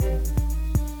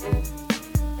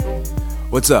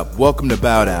What's up? Welcome to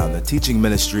Bow Down, the teaching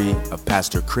ministry of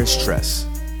Pastor Tress.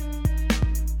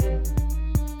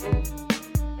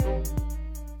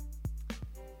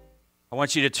 I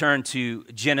want you to turn to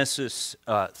Genesis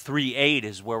 3:8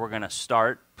 is where we're going to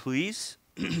start, please.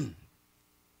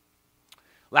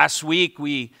 Last week,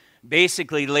 we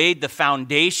basically laid the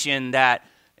foundation that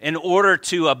in order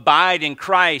to abide in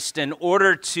Christ, in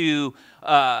order to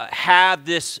have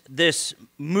this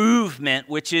movement,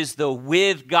 which is the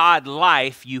with God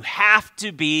life, you have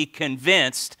to be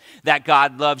convinced that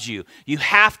God loves you. You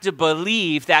have to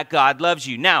believe that God loves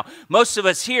you. Now, most of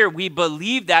us here, we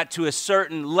believe that to a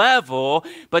certain level,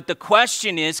 but the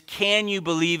question is, can you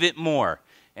believe it more?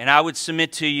 And I would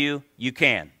submit to you, you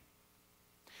can.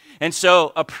 And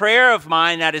so a prayer of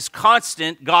mine that is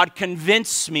constant, God,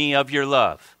 convince me of your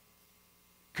love.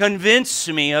 Convince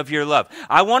me of your love.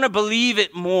 I want to believe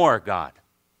it more, God.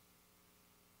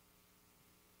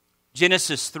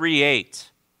 Genesis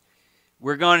 3:8.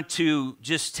 We're going to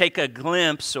just take a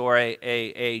glimpse or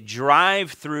a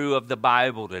drive-through of the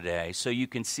Bible today so you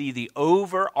can see the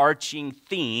overarching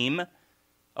theme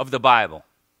of the Bible.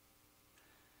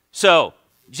 So,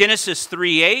 Genesis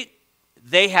 3:8,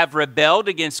 they have rebelled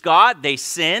against God, they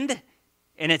sinned.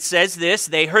 And it says this,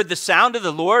 they heard the sound of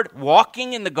the Lord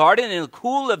walking in the garden in the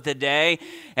cool of the day,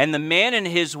 and the man and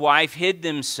his wife hid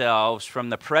themselves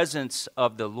from the presence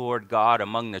of the Lord God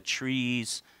among the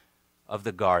trees of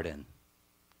the garden.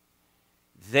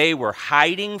 They were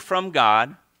hiding from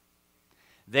God.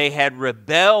 They had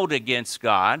rebelled against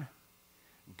God.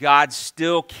 God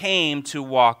still came to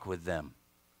walk with them.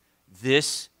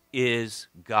 This is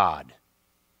God.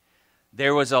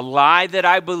 There was a lie that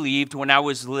I believed when I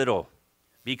was little,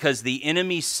 because the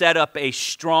enemy set up a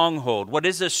stronghold. What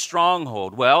is a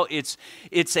stronghold? Well, it's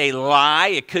a lie.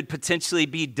 It could potentially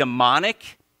be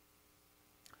demonic.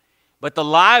 But the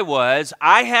lie was,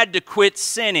 I had to quit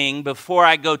sinning before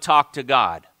I go talk to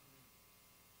God.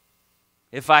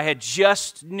 If I had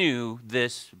just knew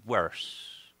this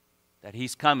verse, that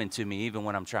he's coming to me even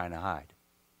when I'm trying to hide.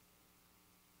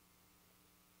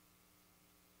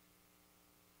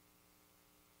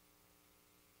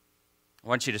 I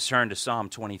want you to turn to Psalm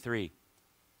 23.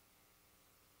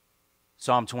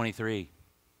 Psalm 23.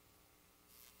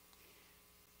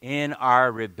 In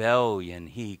our rebellion,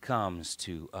 he comes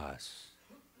to us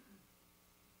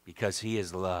because he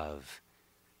is love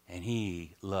and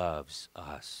he loves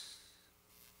us.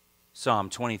 Psalm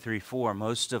 23:4.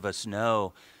 Most of us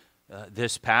know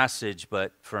this passage,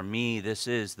 but for me, this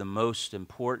is the most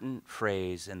important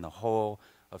phrase in the whole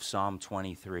of Psalm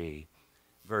 23.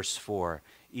 Verse 4,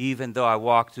 even though I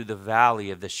walk through the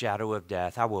valley of the shadow of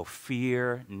death, I will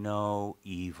fear no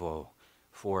evil,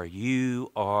 for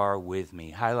you are with me.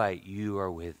 Highlight, you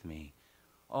are with me.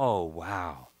 Oh,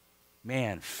 wow.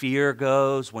 Man, fear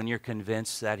goes when you're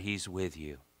convinced that he's with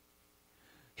you.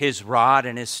 His rod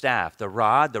and his staff. The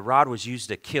rod was used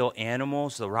to kill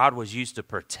animals. The rod was used to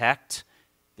protect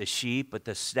the sheep, but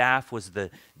the staff was the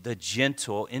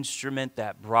gentle instrument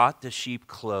that brought the sheep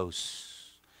close.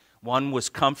 One was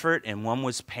comfort and one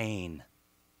was pain.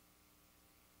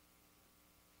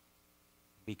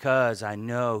 Because I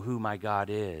know who my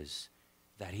God is,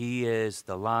 that he is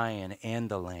the lion and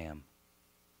the lamb.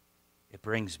 It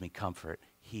brings me comfort.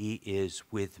 He is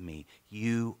with me.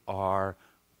 You are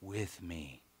with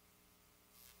me.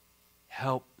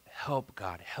 Help,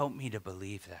 God. Help me to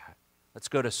believe that. Let's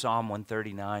go to Psalm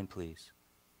 139, please.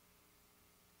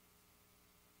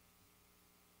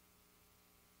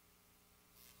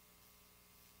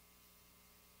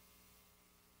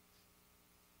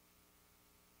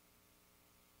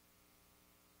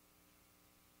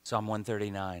 Psalm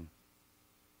 139.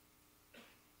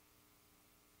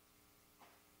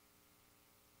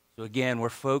 So again, we're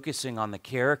focusing on the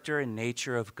character and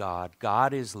nature of God.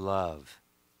 God is love.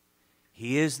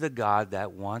 He is the God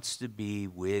that wants to be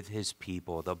with his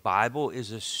people. The Bible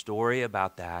is a story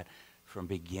about that from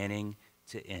beginning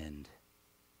to end.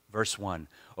 Verse 1,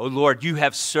 O Lord, you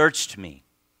have searched me,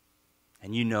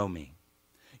 and you know me.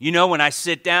 You know when I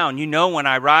sit down. You know when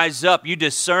I rise up. You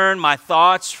discern my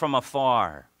thoughts from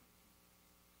afar.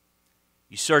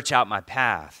 You search out my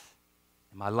path,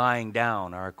 and my lying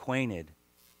down are acquainted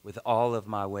with all of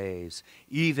my ways.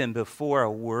 Even before a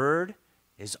word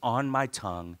is on my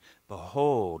tongue,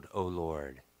 behold, O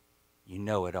Lord, you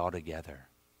know it altogether.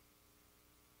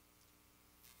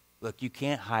 Look, you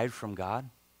can't hide from God.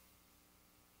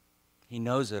 He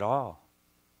knows it all.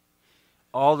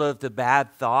 All of the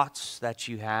bad thoughts that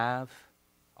you have,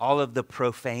 all of the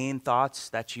profane thoughts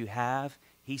that you have,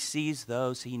 he sees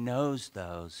those, he knows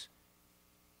those.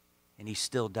 And he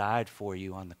still died for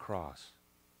you on the cross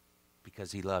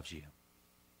because he loves you.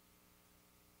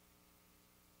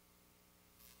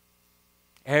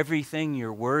 Everything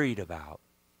you're worried about,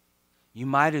 you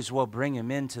might as well bring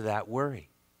him into that worry.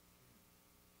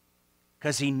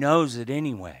 Because he knows it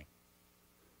anyway.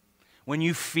 When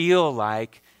you feel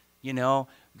like,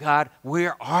 God,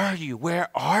 where are you? Where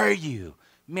are you?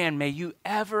 Man, may you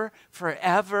ever,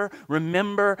 forever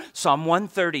remember Psalm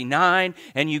 139,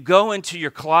 and you go into your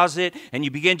closet and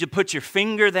you begin to put your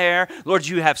finger there. Lord,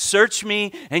 you have searched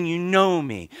me and you know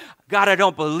me. God, I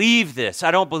don't believe this.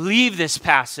 I don't believe this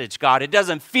passage, God. It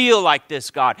doesn't feel like this,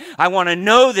 God. I want to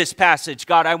know this passage,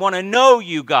 God. I want to know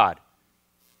you, God.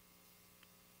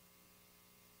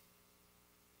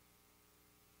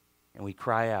 And we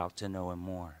cry out to know him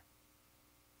more.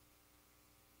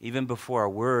 Even before a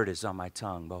word is on my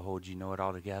tongue, behold, you know it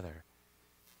altogether.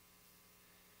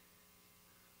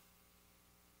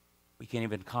 We can't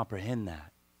even comprehend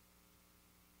that.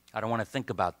 I don't want to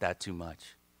think about that too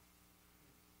much.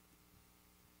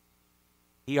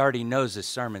 He already knows this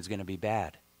sermon's going to be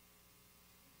bad.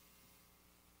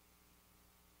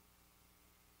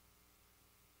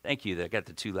 Thank you. I got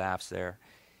the 2 laughs there.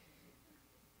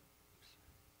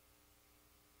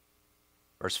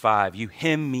 Verse 5, you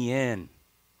hem me in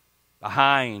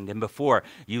behind and before.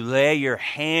 You lay your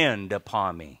hand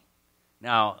upon me.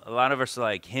 Now, a lot of us are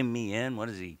like, hem me in? What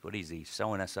is he,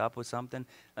 sewing us up with something?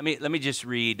 Let me just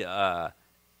read the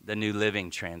New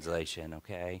Living Translation,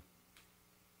 okay?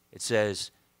 It says,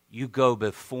 you go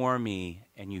before me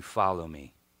and you follow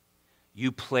me.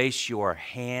 You place your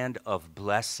hand of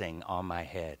blessing on my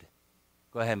head.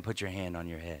 Go ahead and put your hand on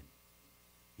your head.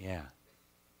 Yeah.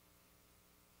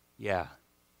 Yeah.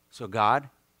 So God,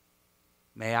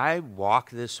 may I walk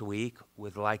this week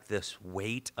with like this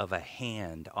weight of a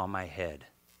hand on my head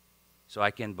so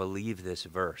I can believe this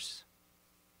verse.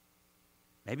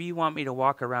 Maybe you want me to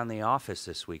walk around the office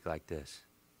this week like this.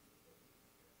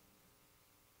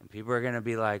 And people are going to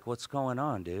be like, what's going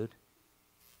on, dude?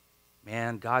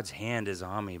 Man, God's hand is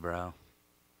on me, bro.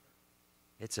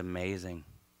 It's amazing.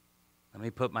 Let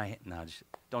me put my hand. No,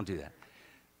 don't do that.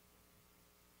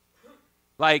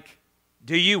 Like,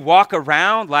 do you walk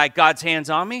around like God's hand's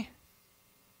on me?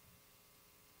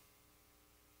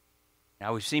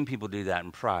 Now, we've seen people do that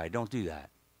in pride. Don't do that.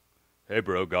 Hey,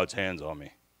 bro, God's hand's on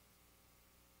me.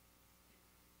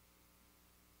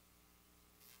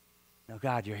 No,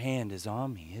 God, your hand is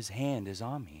on me. His hand is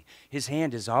on me. His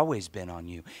hand has always been on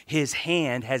you. His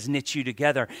hand has knit you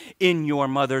together in your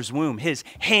mother's womb. His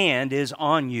hand is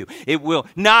on you. It will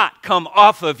not come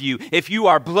off of you. If you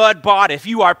are blood-bought, if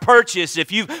you are purchased,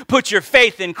 if you put your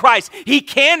faith in Christ, he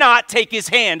cannot take his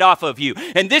hand off of you.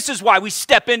 And this is why we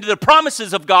step into the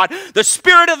promises of God. The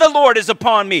Spirit of the Lord is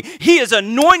upon me. He has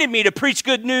anointed me to preach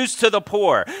good news to the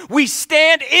poor. We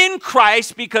stand in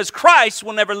Christ because Christ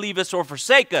will never leave us or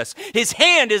forsake us. His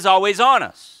hand is always on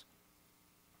us.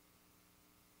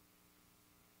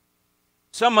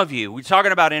 Some of you, we're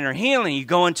talking about inner healing. You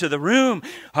go into the room.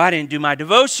 Oh, I didn't do my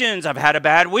devotions. I've had a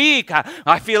bad week.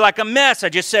 I feel like a mess. I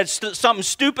just said something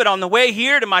stupid on the way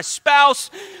here to my spouse.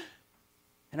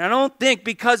 And I don't think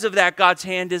because of that God's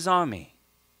hand is on me.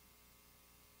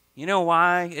 You know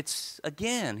why? It's,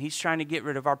 again, he's trying to get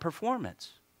rid of our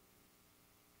performance.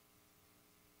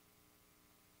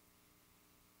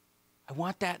 I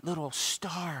want that little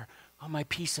star on my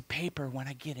piece of paper when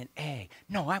I get an A.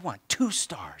 No, I want 2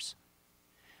 stars.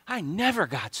 I never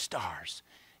got stars.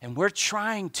 And we're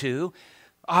trying to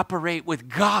operate with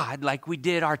God like we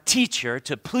did our teacher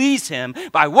to please him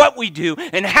by what we do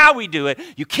and how we do it.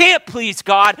 You can't please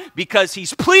God because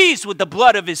he's pleased with the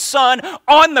blood of his son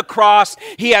on the cross.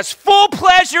 He has full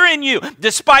pleasure in you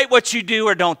despite what you do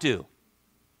or don't do.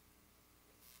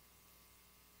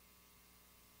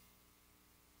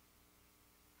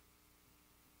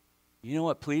 You know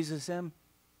what pleases him?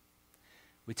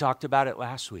 We talked about it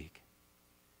last week.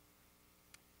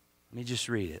 Let me just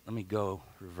read it. Let me go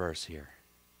reverse here.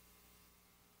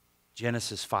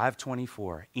 Genesis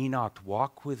 5:24. Enoch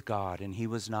walked with God, and he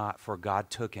was not, for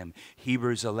God took him.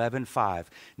 Hebrews 11:5.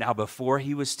 Now before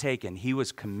he was taken, he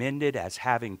was commended as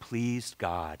having pleased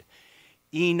God.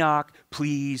 Enoch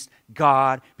pleased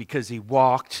God because he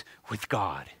walked with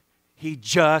God. He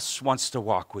just wants to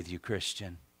walk with you,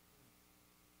 Christian.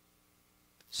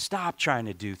 Stop trying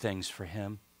to do things for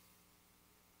him.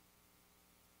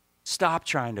 Stop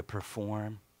trying to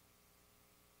perform.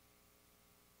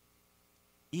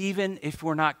 Even if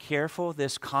we're not careful,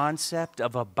 this concept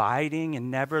of abiding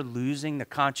and never losing the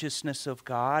consciousness of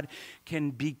God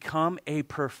can become a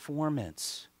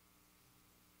performance.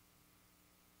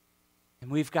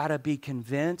 And we've got to be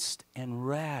convinced and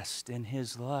rest in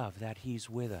his love that he's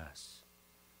with us.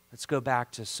 Let's go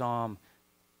back to Psalm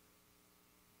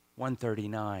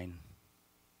 139,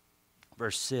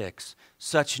 Verse 6,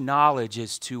 such knowledge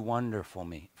is too wonderful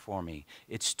for me.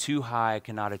 It's too high, I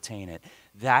cannot attain it.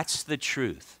 That's the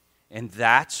truth. And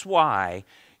that's why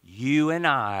you and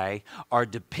I are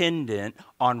dependent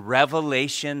on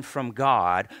revelation from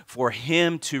God for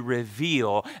Him to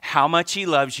reveal how much He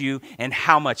loves you and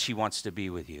how much He wants to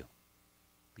be with you.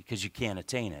 Because you can't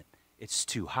attain it. It's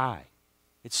too high.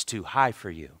 It's too high for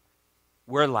you.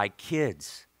 We're like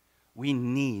kids. We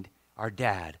need our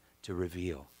dad to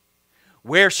reveal.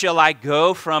 Where shall I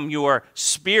go from your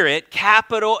spirit?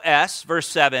 Capital S, verse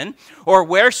 7. Or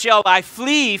where shall I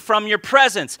flee from your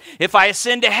presence? If I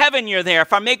ascend to heaven, you're there.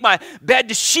 If I make my bed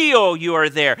to Sheol, you are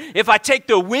there. If I take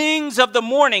the wings of the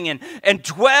morning and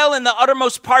dwell in the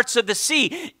uttermost parts of the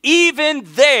sea, even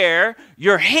there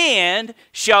your hand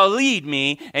shall lead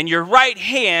me, and your right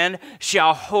hand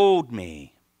shall hold me.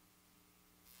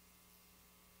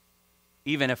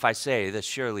 Even if I say that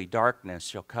surely darkness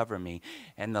shall cover me,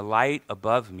 and the light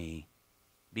above me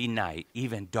be night,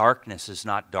 even darkness is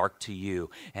not dark to you,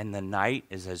 and the night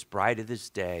is as bright as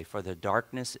day, for the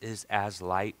darkness is as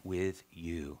light with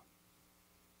you.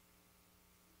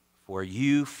 For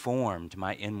you formed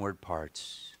my inward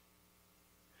parts.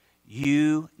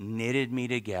 You knitted me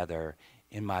together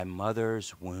in my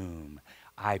mother's womb.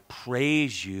 I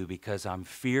praise you because I'm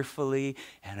fearfully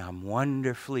and I'm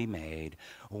wonderfully made.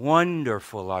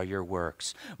 Wonderful are your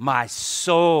works. My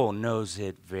soul knows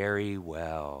it very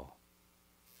well.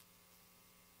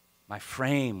 My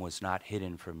frame was not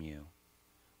hidden from you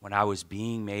when I was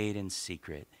being made in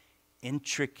secret,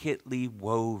 intricately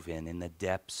woven in the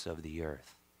depths of the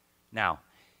earth. Now,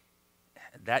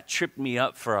 that tripped me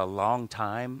up for a long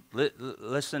time.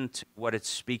 Listen to what it's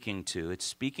speaking to. It's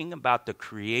speaking about the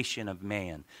creation of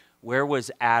man. Where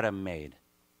was Adam made?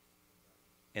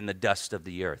 In the dust of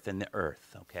the earth, in the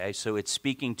earth. Okay, so it's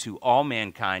speaking to all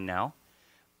mankind now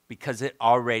because it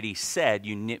already said,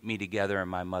 you knit me together in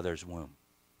my mother's womb.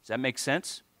 Does that make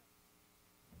sense?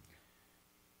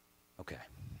 Okay.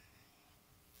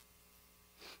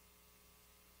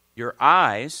 Your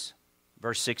eyes,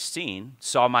 verse 16,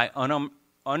 saw my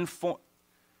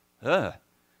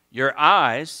your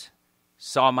eyes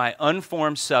saw my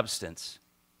unformed substance.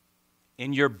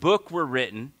 In your book were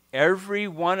written, every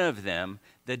one of them,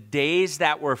 the days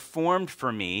that were formed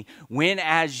for me, when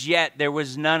as yet there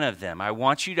was none of them. I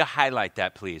want you to highlight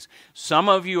that, please. Some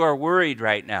of you are worried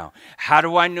right now. How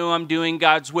do I know I'm doing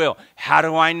God's will? How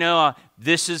do I know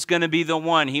this is going to be the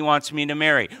one He wants me to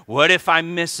marry? What if I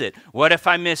miss it? What if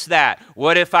I miss that?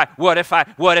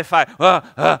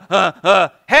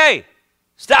 Hey,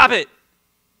 stop it.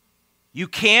 You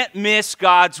can't miss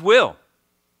God's will.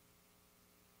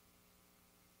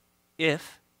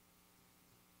 If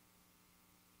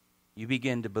you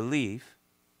begin to believe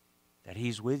that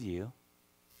He's with you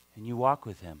and you walk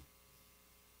with Him.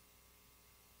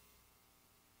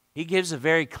 He gives a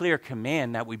very clear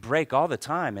command that we break all the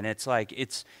time, and it's like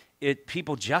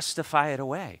people justify it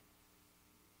away.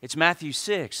 It's Matthew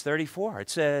 6:34. It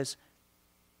says,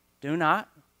 do not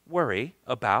worry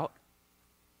about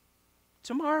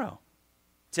tomorrow.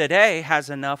 Today has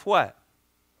enough what?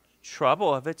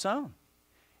 Trouble of its own.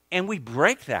 And we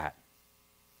break that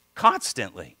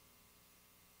constantly.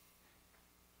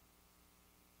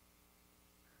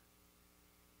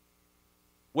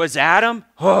 Was Adam,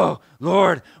 oh,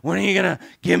 Lord, when are you going to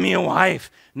give me a wife?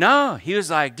 No, he was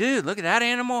like, dude, look at that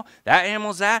animal. That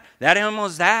animal's that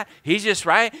animal's that. He's just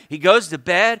right. He goes to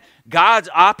bed. God's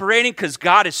operating because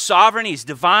God is sovereign. He's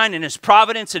divine in His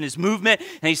providence and His movement.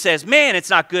 And He says, man, it's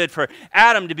not good for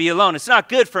Adam to be alone. It's not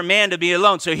good for man to be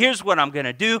alone. So here's what I'm going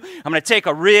to do. I'm going to take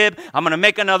a rib. I'm going to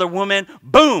make another woman.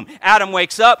 Boom. Adam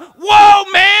wakes up.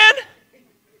 Whoa, man.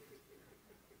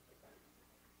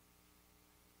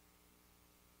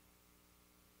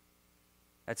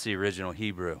 That's the original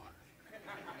Hebrew.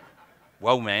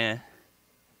 Whoa, man.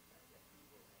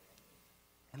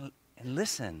 And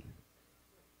listen,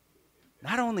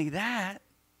 not only that,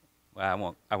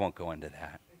 well, I won't go into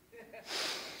that.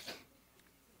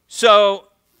 So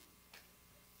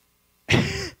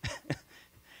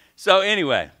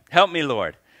anyway, help me,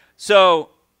 Lord. So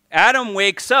Adam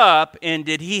wakes up, and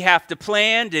did he have to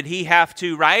plan? Did he have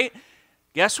to, right?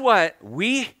 Guess what?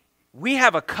 We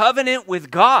have a covenant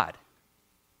with God.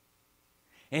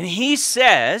 And He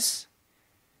says,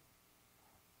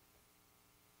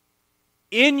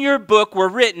 in your book were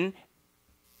written,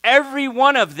 every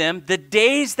one of them, the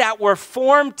days that were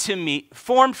formed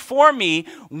for me,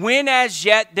 when as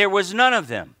yet there was none of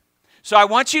them. So I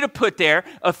want you to put there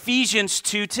Ephesians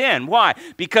 2:10. Why?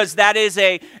 Because that is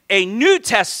a New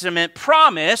Testament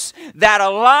promise that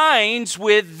aligns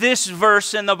with this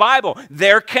verse in the Bible.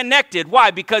 They're connected. Why?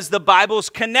 Because the Bible's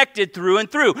connected through and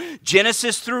through.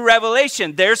 Genesis through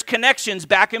Revelation, there's connections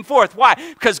back and forth. Why?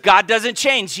 Because God doesn't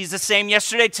change. He's the same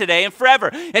yesterday, today, and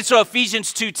forever. And so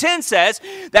Ephesians 2:10 says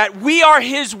that we are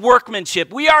his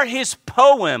workmanship. We are his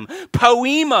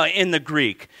poema in the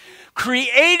Greek.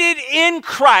 Created in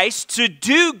Christ to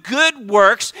do good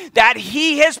works that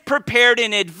he has prepared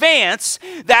in advance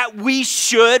that we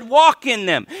should walk in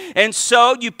them. And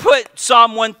so you put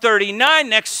Psalm 139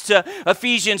 next to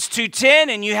Ephesians 2:10,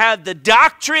 and you have the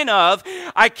doctrine of,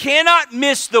 I cannot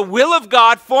miss the will of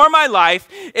God for my life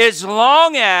as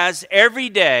long as every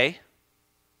day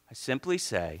I simply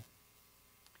say,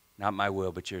 not my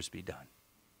will, but yours be done.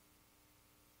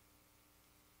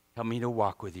 Help me to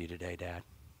walk with you today, Dad.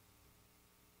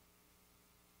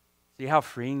 See how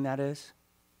freeing that is?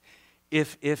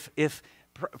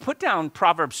 Put down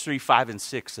Proverbs 3, 5, and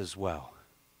 6 as well.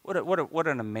 What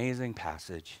an amazing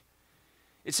passage.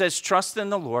 It says, trust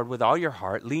in the Lord with all your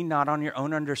heart, lean not on your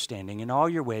own understanding, in all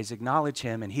your ways acknowledge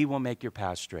him, and he will make your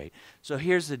path straight. So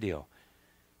here's the deal.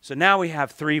 So now we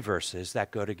have 3 verses that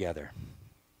go together.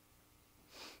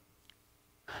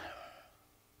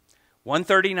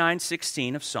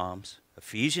 139:16 of Psalms,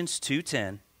 Ephesians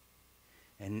 2:10,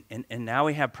 and now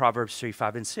we have Proverbs 3,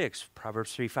 5, and 6.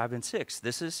 Proverbs 3, 5, and 6.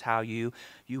 This is how you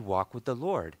walk with the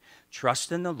Lord.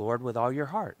 Trust in the Lord with all your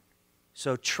heart.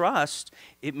 So trust,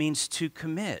 it means to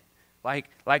commit.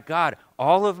 Like God,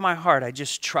 all of my heart, I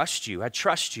just trust you. I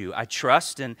trust you. I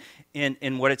trust in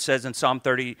what it says in Psalm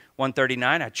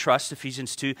 139. I trust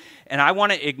Ephesians 2. And I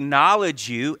want to acknowledge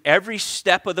you every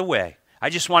step of the way.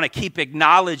 I just want to keep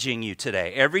acknowledging you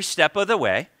today, every step of the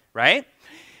way, right?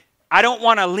 I don't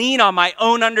want to lean on my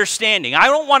own understanding. I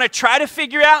don't want to try to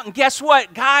figure out, and guess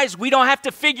what, guys? We don't have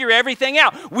to figure everything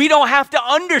out. We don't have to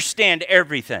understand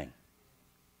everything.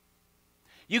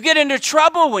 You get into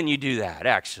trouble when you do that,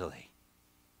 actually.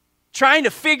 Trying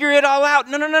to figure it all out.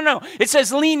 No. It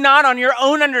says, lean not on your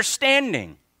own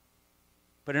understanding,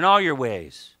 but in all your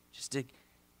ways. Just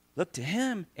look to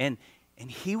him, and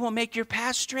he will make your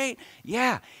path straight.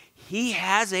 Yeah, he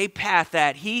has a path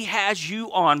that he has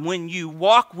you on when you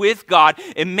walk with God,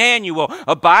 Emmanuel,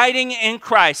 abiding in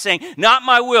Christ, saying, not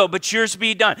my will, but yours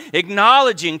be done.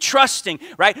 Acknowledging, trusting,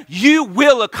 right? You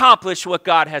will accomplish what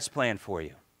God has planned for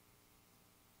you.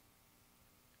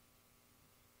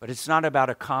 But it's not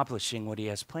about accomplishing what he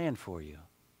has planned for you.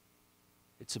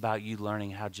 It's about you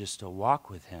learning how just to walk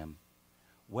with him,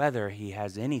 whether he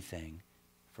has anything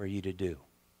for you to do.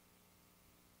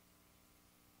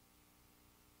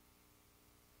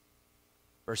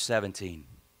 Verse 17,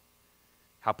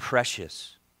 how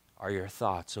precious are your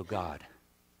thoughts, O God.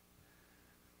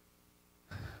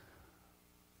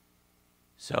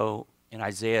 So in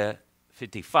Isaiah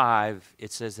 55,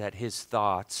 it says that his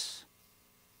thoughts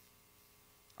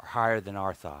are higher than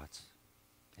our thoughts.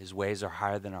 His ways are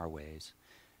higher than our ways.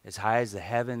 As high as the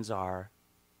heavens are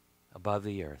above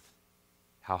the earth.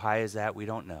 How high is that? We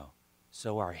don't know.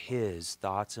 So are his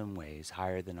thoughts and ways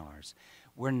higher than ours.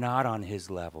 We're not on his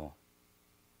level.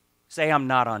 Say, I'm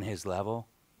not on his level.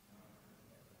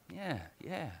 Yeah.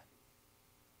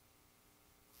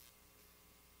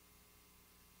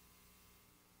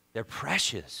 They're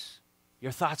precious.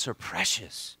 Your thoughts are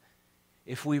precious.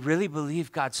 If we really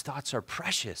believe God's thoughts are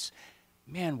precious,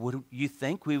 man, would you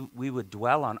think we would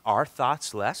dwell on our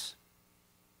thoughts less?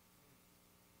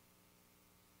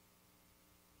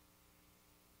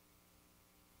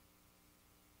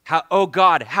 Oh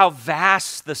God, how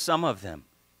vast the sum of them.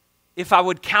 If I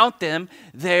would count them,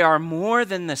 they are more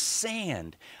than the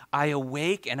sand. I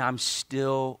awake and I'm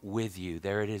still with you.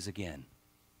 There it is again.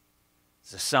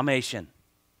 It's a summation.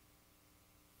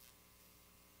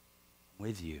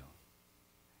 With you.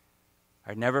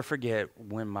 I'd never forget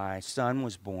when my son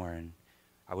was born,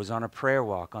 I was on a prayer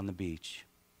walk on the beach.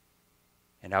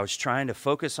 And I was trying to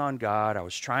focus on God. I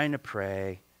was trying to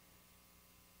pray.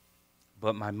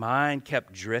 But my mind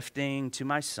kept drifting to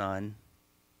my son.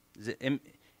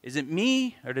 Is it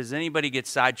me, or does anybody get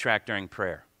sidetracked during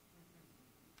prayer?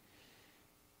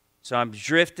 So I'm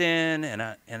drifting,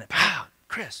 and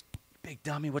Chris, big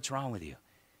dummy, what's wrong with you?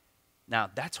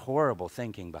 Now, that's horrible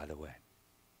thinking, by the way,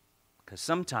 because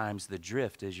sometimes the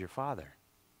drift is your father.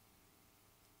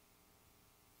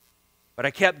 But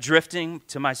I kept drifting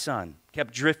to my son,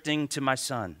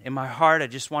 In my heart, I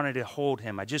just wanted to hold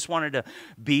him. I just wanted to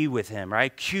be with him,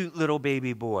 right? Cute little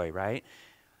baby boy, right?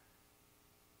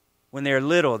 When they're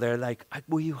little, they're like,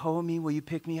 will you hold me? Will you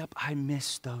pick me up? I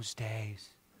miss those days.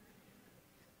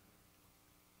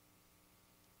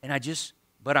 And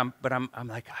I'm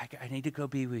like, I need to go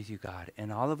be with you, God.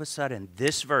 And all of a sudden,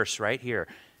 this verse right here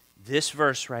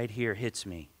hits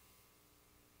me.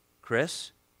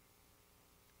 Chris,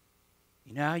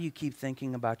 you know how you keep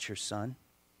thinking about your son?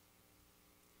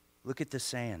 Look at the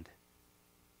sand.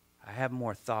 I have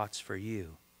more thoughts for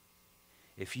you.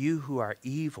 If you who are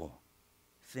evil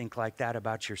think like that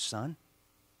about your son,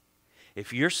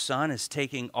 if your son is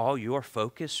taking all your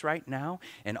focus right now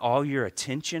and all your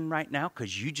attention right now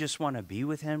because you just want to be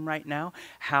with him right now,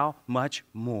 how much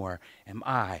more am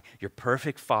I, your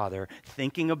perfect father,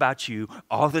 thinking about you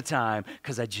all the time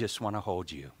because I just want to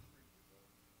hold you?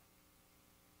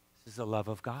 This is the love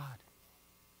of God.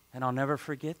 And I'll never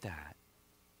forget that.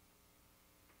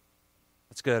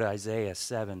 Let's go to Isaiah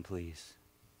 7, please.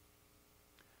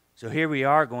 So here we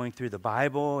are going through the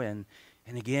Bible, and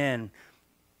again,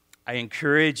 I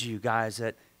encourage you guys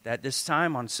that this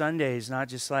time on Sunday is not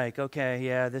just like, okay,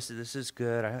 yeah, this is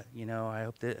good. I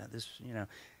hope that this,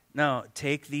 No,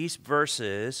 take these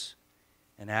verses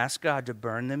and ask God to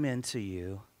burn them into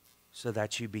you so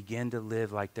that you begin to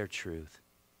live like they're truth.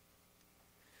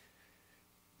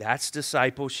 That's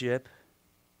discipleship.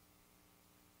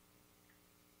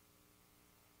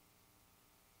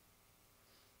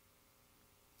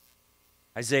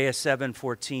 Isaiah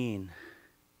 7:14.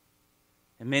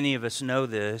 And many of us know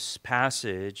this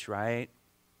passage, right?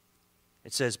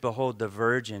 It says, behold, the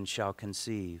virgin shall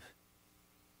conceive.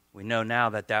 We know now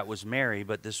that was Mary,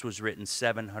 but this was written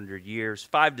 700 years,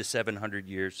 500 to 700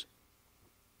 years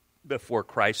before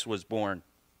Christ was born.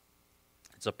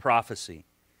 It's a prophecy.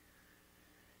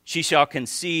 She shall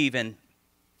conceive and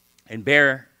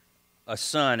bear a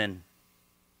son,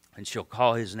 and she'll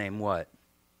call his name what?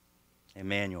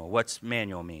 Emmanuel. What's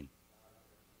Emmanuel mean?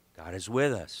 God is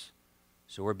with us.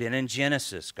 So we've been in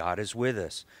Genesis. God is with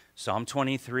us. Psalm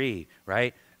 23,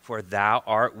 right? For thou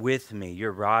art with me,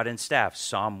 your rod and staff.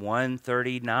 Psalm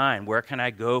 139, where can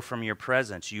I go from your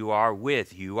presence? You are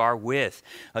with.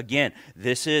 Again,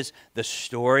 this is the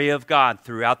story of God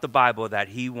throughout the Bible that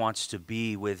he wants to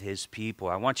be with his people.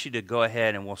 I want you to go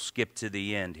ahead and we'll skip to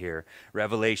the end here.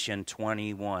 Revelation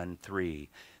 21:3.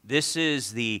 This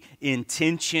is the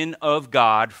intention of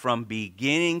God from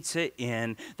beginning to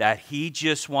end, that he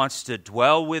just wants to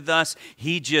dwell with us.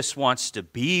 He just wants to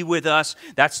be with us.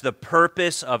 That's the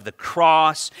purpose of the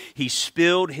cross. He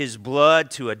spilled his blood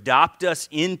to adopt us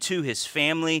into his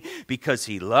family because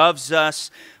he loves us.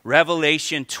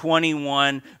 Revelation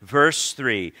 21, verse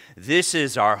 3. This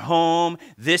is our home.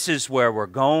 This is where we're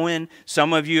going.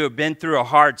 Some of you have been through a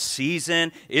hard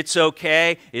season. It's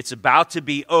okay. It's about to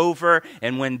be over.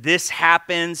 And when this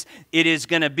happens, it is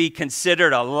going to be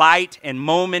considered a light and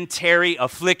momentary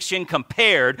affliction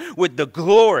compared with the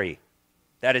glory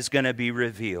that is going to be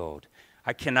revealed.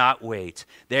 I cannot wait.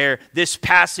 This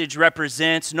passage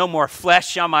represents no more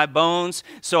flesh on my bones,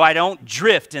 so I don't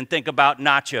drift and think about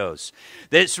nachos.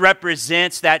 This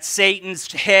represents that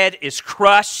Satan's head is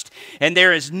crushed, and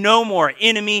there is no more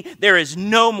enemy. There is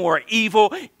no more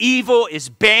evil. Evil is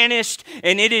banished,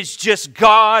 and it is just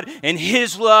God and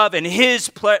his love and his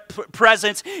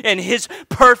presence and his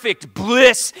perfect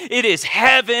bliss. It is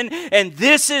heaven, and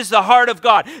this is the heart of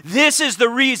God. This is the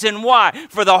reason why.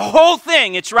 For the whole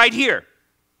thing, it's right here.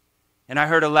 And I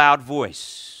heard a loud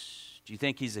voice. Do you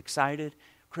think he's excited?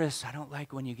 Chris, I don't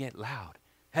like when you get loud.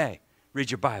 Hey, read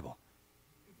your Bible.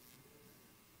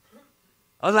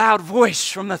 A loud voice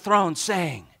from the throne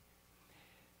saying,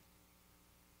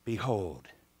 behold,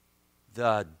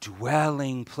 the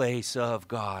dwelling place of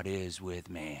God is with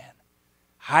man.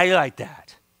 Highlight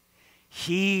that.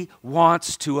 He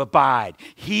wants to abide.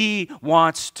 He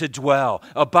wants to dwell.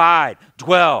 Abide,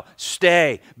 dwell,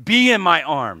 stay, be in my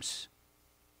arms.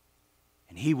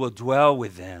 And he will dwell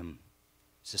with them.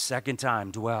 It's the second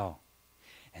time, dwell.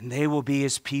 And they will be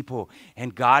his people.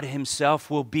 And God himself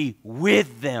will be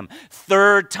with them.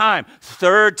 Third time,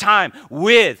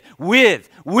 with. With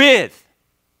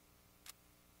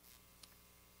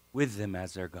them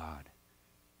as their God.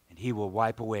 And he will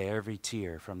wipe away every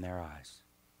tear from their eyes.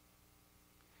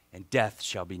 And death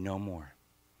shall be no more.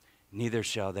 Neither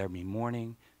shall there be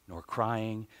mourning, nor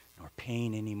crying, nor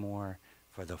pain anymore,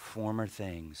 for the former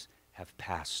things have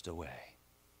passed away.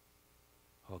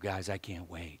 Oh, guys, I can't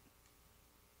wait.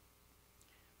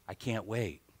 I can't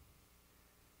wait.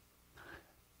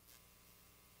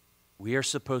 We are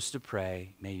supposed to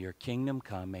pray, may your kingdom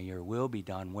come, may your will be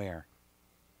done where?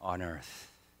 On earth.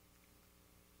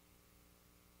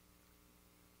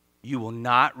 You will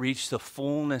not reach the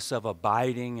fullness of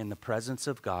abiding in the presence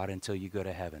of God until you go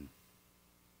to heaven.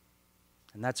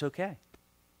 And that's okay.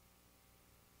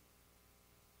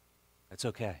 That's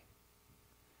okay.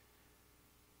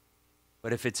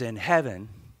 But if it's in heaven,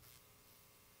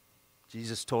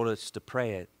 Jesus told us to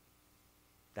pray it,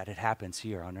 that it happens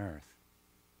here on earth.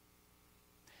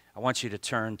 I want you to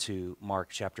turn to Mark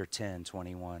chapter 10,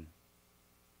 21.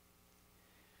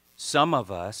 Some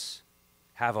of us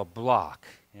have a block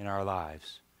in our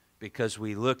lives because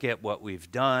we look at what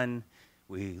we've done,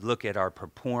 we look at our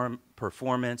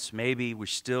performance. Maybe we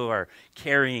still are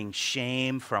carrying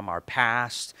shame from our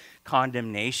past,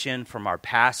 condemnation from our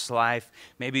past life.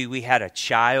 Maybe we had a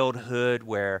childhood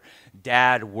where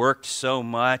dad worked so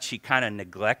much, he kind of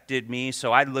neglected me.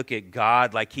 So I look at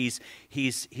God like he's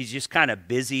just kind of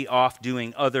busy off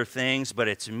doing other things, but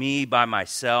it's me by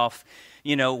myself.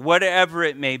 You know, whatever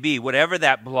it may be, whatever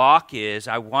that block is,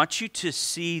 I want you to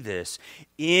see this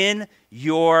in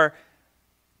your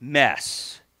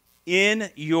mess, in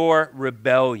your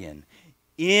rebellion,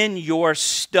 in your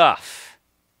stuff.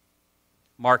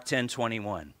 Mark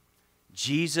 10:21.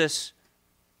 Jesus,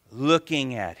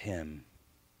 looking at him,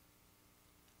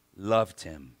 loved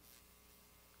him.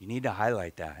 You need to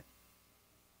highlight that.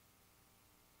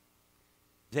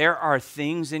 There are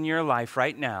things in your life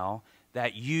right now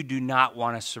that you do not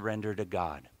want to surrender to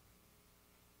God.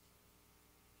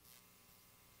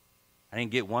 I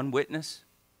didn't get one witness?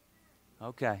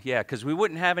 Okay, yeah, because we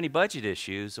wouldn't have any budget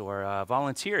issues or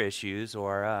volunteer issues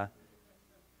or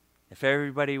if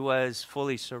everybody was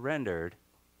fully surrendered.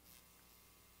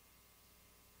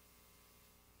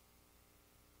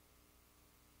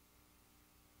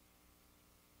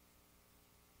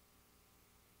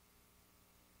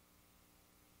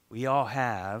 We all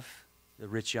have the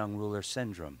rich young ruler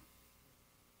syndrome,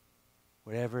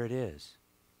 whatever it is.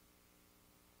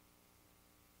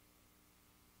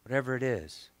 Whatever it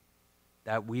is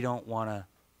that we don't want to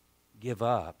give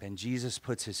up. And Jesus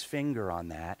puts his finger on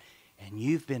that, and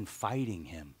you've been fighting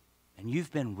him, and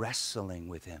you've been wrestling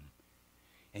with him.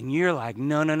 And you're like,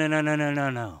 no.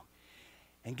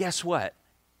 And guess what?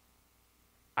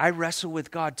 I wrestle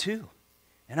with God too.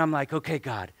 And I'm like, okay,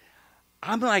 God,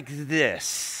 I'm like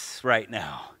this right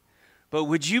now. But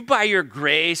would you, by your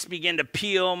grace, begin to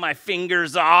peel my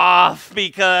fingers off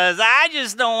because I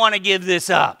just don't want to give this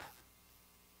up.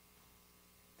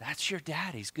 That's your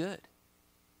dad. He's good.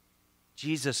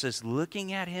 Jesus is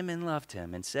looking at him and loved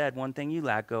him and said, one thing you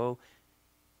lack, go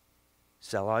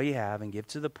sell all you have and give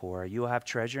to the poor. You will have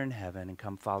treasure in heaven and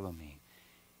come follow me.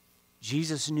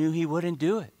 Jesus knew he wouldn't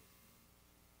do it.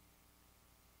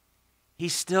 He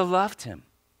still loved him.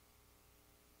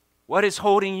 What is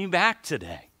holding you back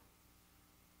today?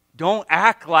 Don't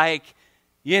act like,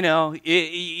 you're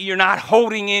not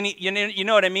holding any, you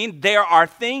know what I mean? There are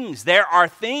things.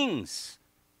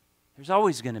 There's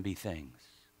always going to be things.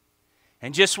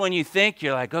 And just when you think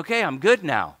you're like, okay, I'm good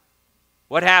now,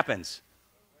 what happens?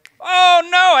 Oh,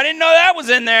 no, I didn't know that was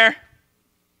in there.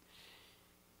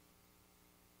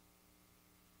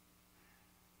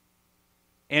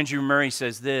 Andrew Murray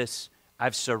says this,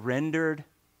 I've surrendered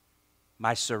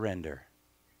my surrender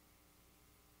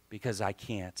because I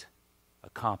can't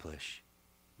accomplish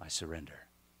my surrender.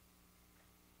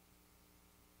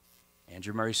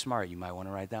 Andrew Murray's smart. You might want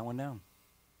to write that one down.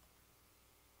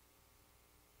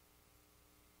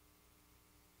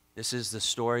 This is the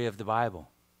story of the Bible,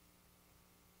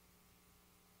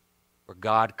 where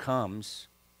God comes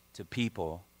to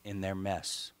people in their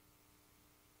mess.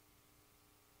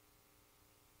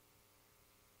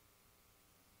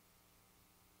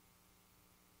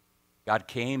 God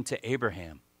came to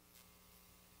Abraham.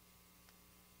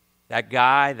 That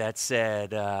guy that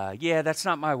said, yeah, that's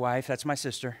not my wife, that's my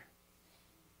sister.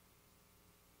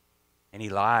 And he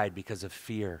lied because of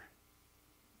fear.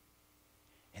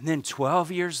 And then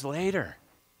 12 years later,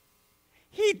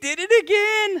 he did it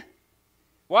again.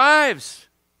 Wives,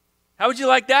 how would you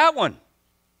like that one?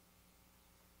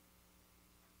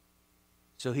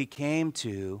 So he came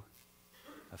to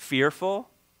a fearful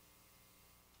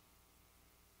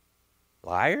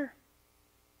liar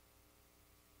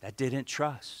that didn't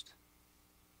trust.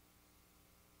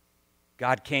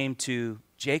 God came to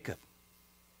Jacob.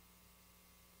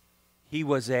 He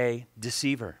was a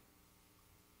deceiver.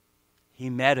 He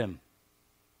met him.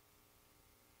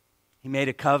 He made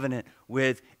a covenant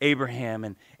with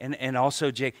Abraham and also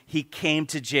Jacob. He came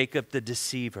to Jacob the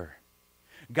deceiver.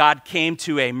 God came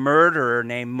to a murderer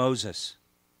named Moses.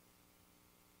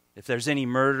 If there's any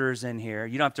murderers in here,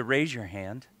 you don't have to raise your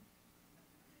hand.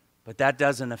 But that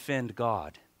doesn't offend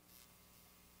God.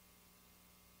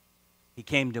 He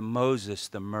came to Moses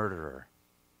the murderer.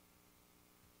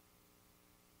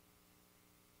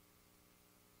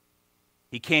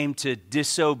 He came to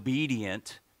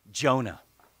disobedient Jonah.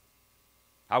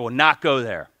 I will not go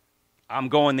there. I'm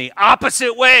going the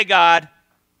opposite way, God.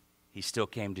 He still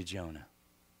came to Jonah.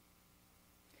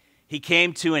 He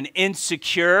came to an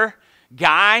insecure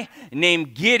guy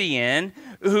named Gideon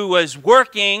who was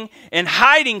working and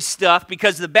hiding stuff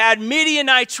because the bad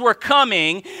Midianites were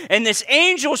coming. And this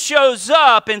angel shows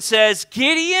up and says,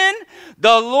 Gideon,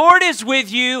 the Lord is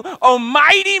with you, O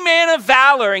mighty man of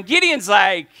valor. And Gideon's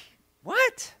like,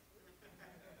 what?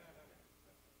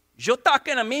 You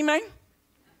talking to me, man?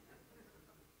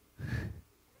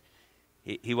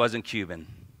 He wasn't Cuban.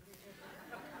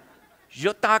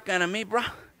 You talking to me, bro?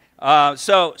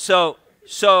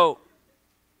 So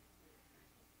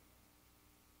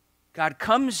God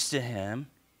comes to him.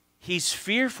 He's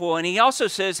fearful, and he also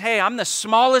says, hey, I'm the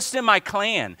smallest in my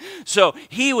clan. So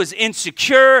he was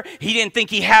insecure. He didn't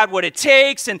think he had what it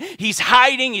takes, and he's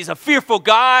hiding. He's a fearful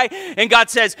guy. And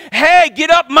God says, hey, get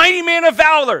up, mighty man of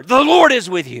valor. The Lord is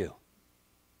with you.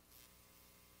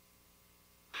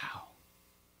 Wow.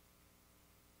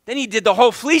 Then he did the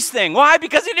whole fleece thing. Why?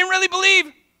 Because he didn't really believe.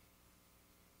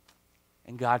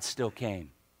 And God still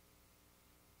came.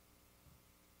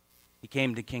 He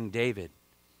came to King David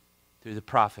through the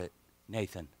prophet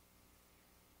Nathan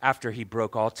after he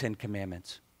broke all 10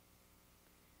 commandments.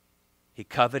 He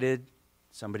coveted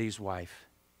somebody's wife.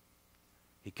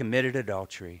 He committed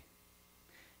adultery.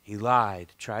 He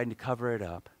lied, tried to cover it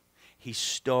up. He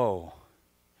stole.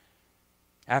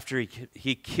 After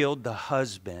he killed the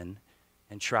husband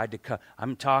and tried to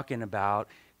I'm talking about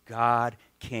God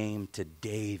came to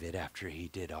David after he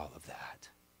did all of that.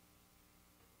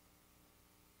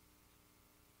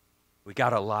 We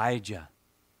got Elijah,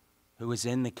 who was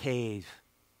in the cave,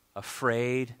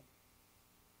 afraid,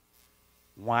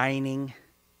 whining.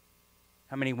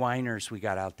 How many whiners we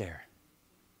got out there?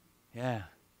 Yeah.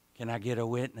 Can I get a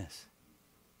witness?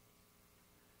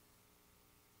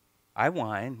 I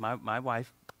whine. My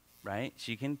wife, right?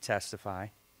 She can testify.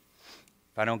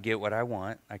 If I don't get what I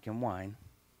want, I can whine.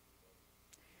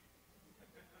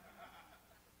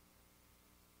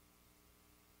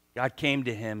 God came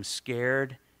to him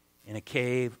scared, in a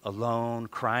cave, alone,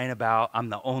 crying about, I'm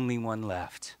the only one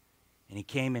left. And he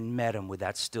came and met him with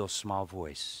that still small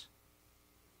voice.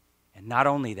 And not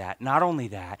only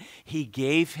that, he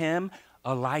gave him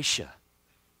Elisha.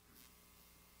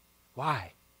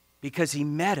 Why? Because he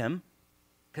met him,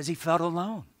 because he felt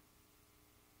alone.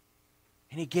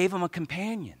 And he gave him a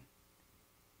companion.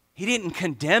 He didn't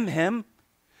condemn him.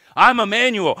 I'm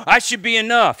Emmanuel. I should be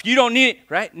enough. You don't need it,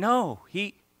 right? No,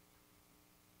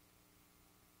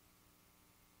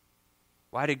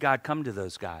 Why did God come to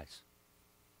those guys?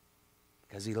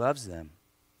 Because he loves them.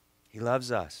 He loves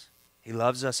us. He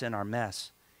loves us in our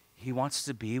mess. He wants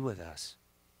to be with us,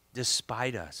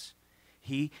 despite us.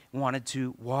 He wanted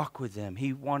to walk with them.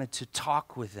 He wanted to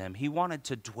talk with them. He wanted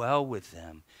to dwell with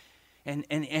them. And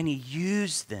he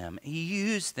used them. He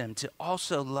used them to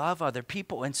also love other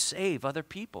people and save other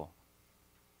people.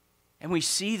 And we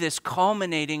see this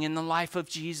culminating in the life of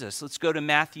Jesus. Let's go to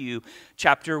Matthew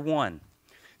chapter 1.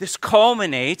 This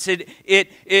culminates,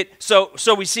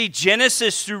 so we see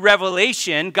Genesis through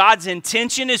Revelation. God's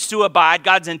intention is to abide.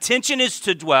 God's intention is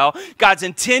to dwell. God's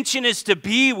intention is to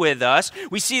be with us.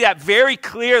 We see that very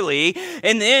clearly.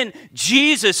 And then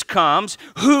Jesus comes,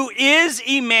 who is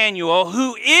Emmanuel,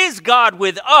 who is God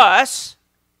with us,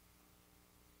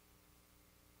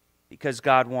 because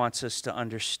God wants us to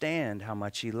understand how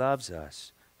much he loves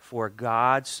us. For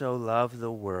God so loved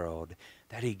the world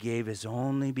that he gave his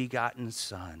only begotten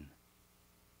Son.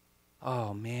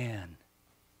 Oh, man.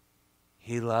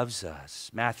 He loves us.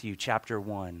 Matthew chapter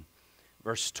 1,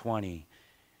 verse 20.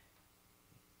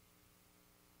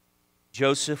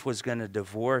 Joseph was going to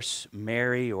divorce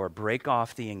Mary or break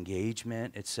off the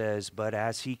engagement. It says, but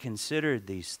as he considered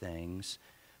these things,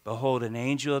 behold, an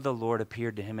angel of the Lord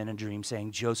appeared to him in a dream,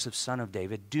 saying, Joseph, son of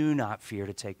David, do not fear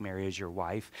to take Mary as your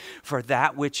wife, for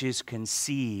that which is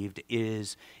conceived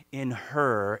in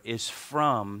her is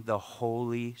from the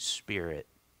Holy Spirit.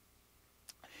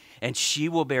 And she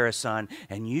will bear a son,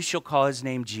 and you shall call his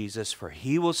name Jesus, for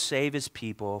he will save his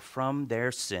people from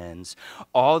their sins.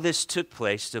 All this took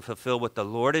place to fulfill what the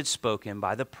Lord had spoken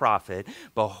by the prophet.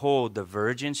 Behold, the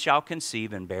virgin shall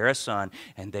conceive and bear a son,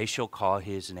 and they shall call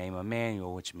his name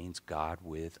Emmanuel, which means God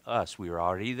with us. We were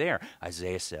already there.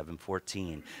 Isaiah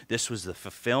 7:14. This was the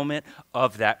fulfillment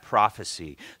of that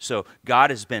prophecy. So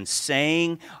God has been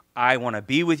saying, I want to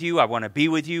be with you, I want to be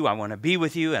with you, I want to be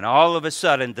with you. And all of a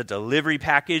sudden, the delivery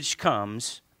package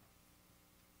comes.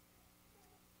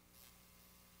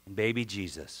 And baby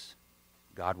Jesus,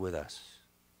 God with us.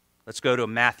 Let's go to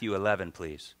Matthew 11,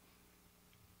 please.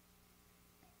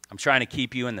 I'm trying to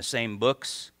keep you in the same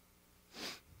books,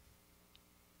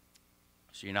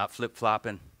 so you're not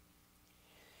flip-flopping.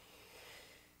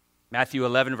 Matthew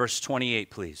 11, verse 28,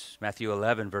 please. Matthew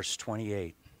 11, verse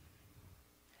 28.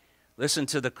 Listen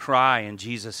to the cry in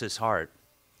Jesus' heart.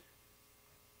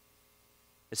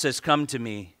 It says, "Come to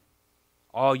me,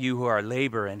 all you who are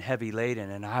labor and heavy laden,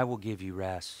 and I will give you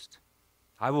rest.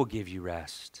 I will give you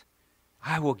rest.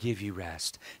 I will give you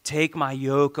rest. Take my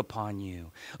yoke upon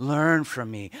you. Learn from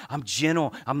me. I'm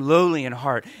gentle, I'm lowly in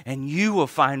heart, and you will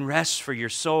find rest for your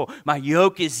soul. My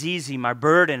yoke is easy, my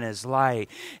burden is light."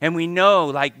 And we know,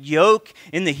 like, yoke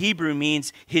in the Hebrew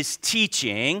means his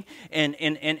teaching,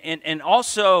 and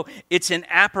also it's an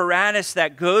apparatus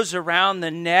that goes around the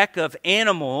neck of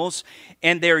animals,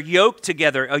 and they're yoked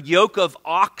together, a yoke of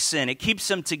oxen. It keeps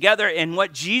them together, and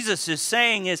what Jesus is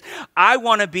saying is, I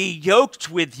want to be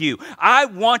yoked with you. I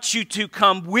want you to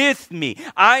come with me.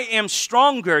 I am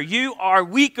stronger. You are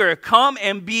weaker. Come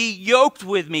and be yoked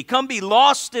with me. Come be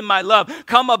lost in my love.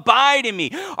 Come abide in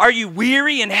me. Are you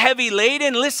weary and heavy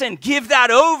laden? Listen, give that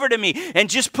over to me and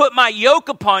just put my yoke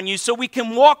upon you so we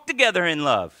can walk together in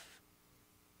love.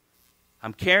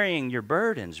 I'm carrying your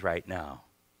burdens right now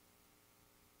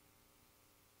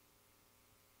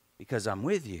because I'm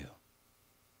with you.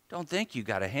 Don't think you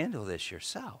got to handle this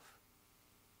yourself.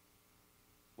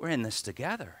 We're in this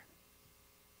together.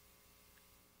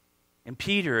 In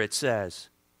Peter it says,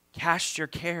 "Cast your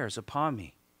cares upon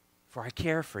me, for I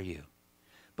care for you."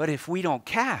 But if we don't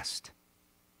cast,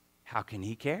 how can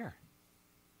he care?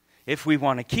 If we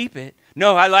want to keep it,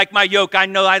 no, I like my yoke. I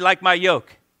know I like my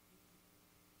yoke.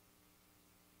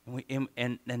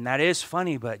 And that is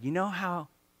funny, but you know how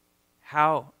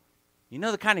you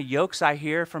know the kind of yokes I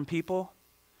hear from people?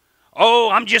 "Oh,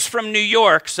 I'm just from New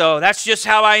York, so that's just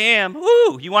how I am."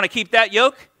 Woo, you want to keep that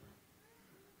yoke?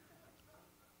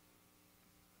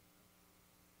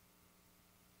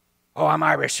 "Oh, I'm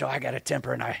Irish, so I got a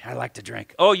temper and I like to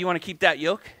drink." Oh, you want to keep that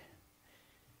yoke?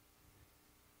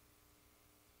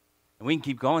 And we can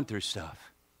keep going through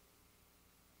stuff.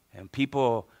 And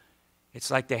people, it's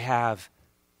like they have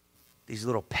these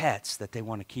little pets that they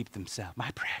want to keep themselves.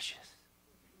 My precious.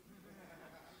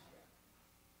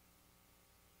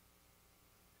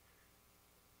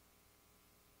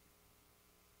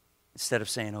 Instead of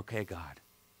saying, "Okay, God,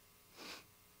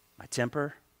 my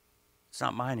temper, it's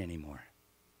not mine anymore.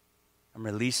 I'm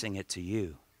releasing it to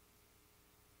you.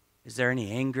 Is there any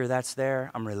anger that's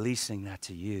there? I'm releasing that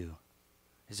to you.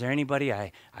 Is there anybody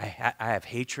I have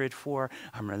hatred for?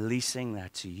 I'm releasing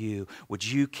that to you. Would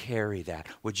you carry that?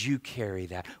 Would you carry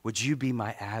that? Would you be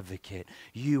my advocate?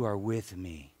 You are with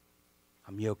me.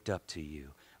 I'm yoked up to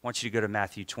you." I want you to go to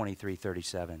Matthew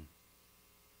 23:37.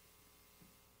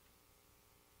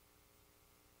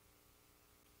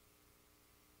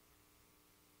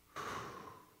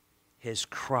 His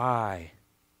cry,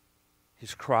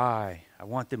 I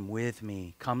want them with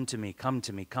me. Come to me, come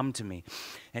to me, come to me.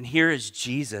 And here is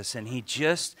Jesus, and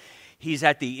he's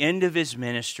at the end of his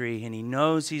ministry, and he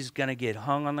knows he's going to get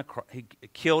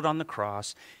killed on the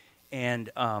cross, and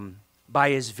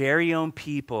by his very own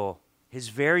people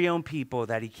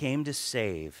that he came to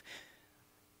save,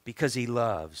 because he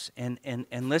loves. And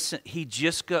listen,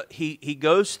 he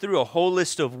goes through a whole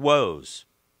list of woes.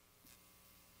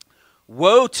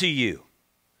 Woe to you.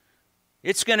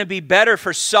 It's going to be better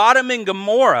for Sodom and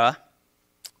Gomorrah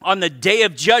on the day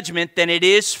of judgment than it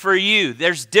is for you.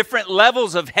 There's different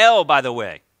levels of hell, by the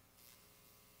way.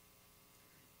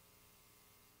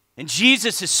 And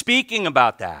Jesus is speaking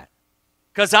about that.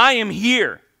 Because I am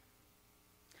here.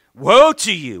 Woe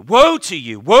to you, woe to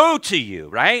you, woe to you,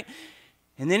 right?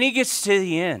 And then he gets to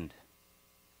the end.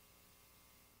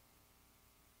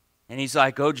 And he's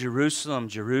like, "Oh, Jerusalem,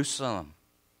 Jerusalem,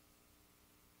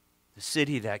 the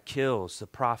city that kills the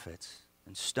prophets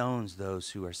and stones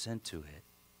those who are sent to it."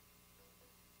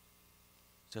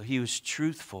 So he was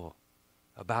truthful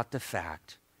about the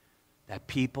fact that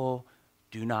people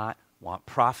do not want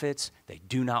prophets. They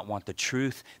do not want the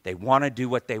truth. They want to do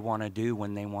what they want to do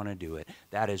when they want to do it.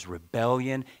 That is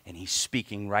rebellion, and he's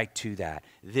speaking right to that.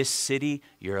 This city,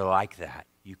 you're like that.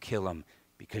 You kill them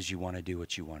because you want to do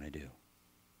what you want to do.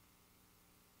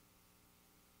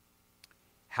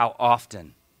 How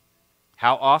often?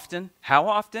 How often? How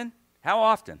often? How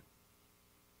often?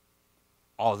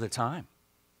 All the time.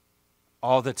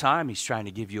 All the time he's trying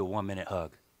to give you a 1-minute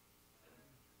hug.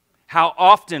 How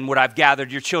often would I have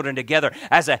gathered your children together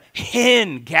as a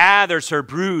hen gathers her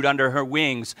brood under her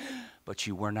wings, but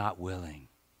you were not willing.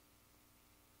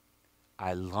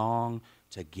 I long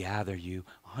to gather you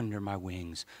under my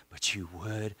wings, but you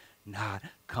would not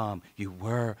come. You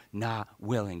were not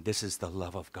willing. This is the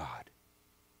love of God.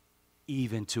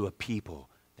 Even to a people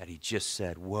that he just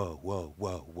said, whoa, whoa,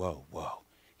 whoa, whoa, whoa.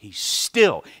 He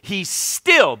He's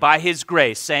still by His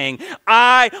grace saying,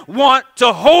 I want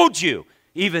to hold you,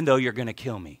 even though you're going to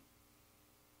kill me.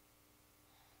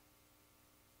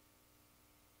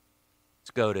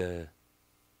 Let's go to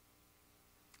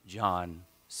John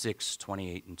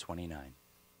 6:28 and 29.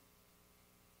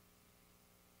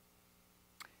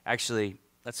 Actually,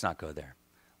 let's not go there.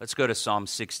 Let's go to Psalm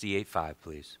 68:5,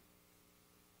 please.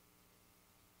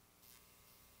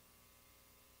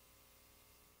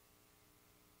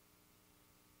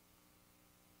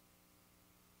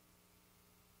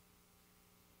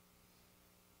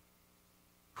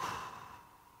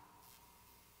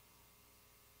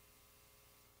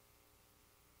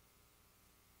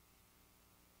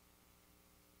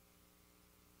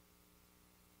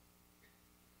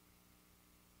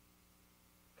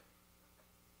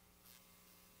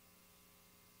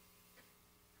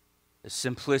 The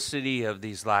simplicity of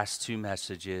these last two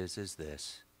messages is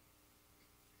this.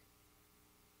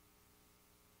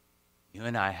 You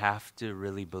and I have to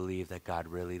really believe that God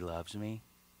really loves me.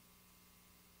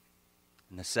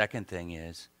 And the second thing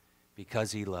is,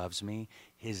 because He loves me,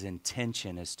 His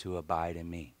intention is to abide in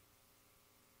me.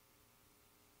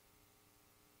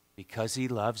 Because He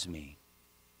loves me,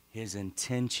 His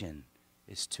intention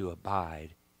is to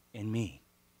abide in me.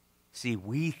 See,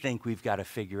 we think we've got to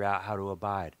figure out how to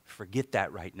abide. Forget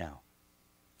that right now.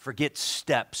 Forget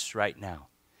steps right now.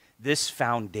 This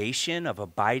foundation of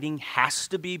abiding has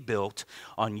to be built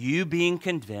on you being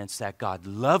convinced that God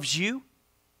loves you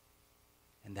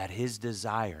and that His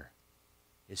desire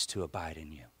is to abide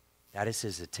in you. That is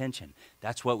His intention.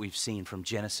 That's what we've seen from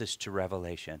Genesis to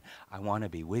Revelation. I want to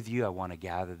be with you. I want to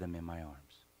gather them in my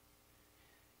arms.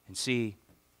 And see,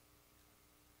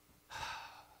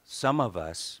 some of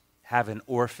us have an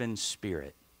orphan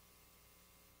spirit.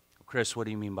 Chris, what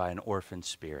do you mean by an orphan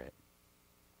spirit?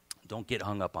 Don't get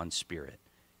hung up on spirit.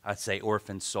 I'd say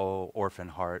orphan soul, orphan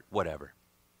heart, whatever.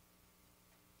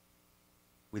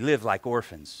 We live like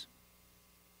orphans.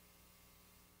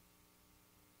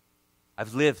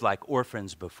 I've lived like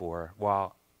orphans before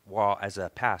while as a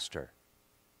pastor,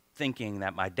 thinking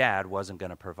that my dad wasn't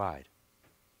going to provide.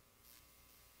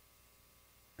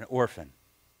 An orphan.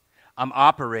 I'm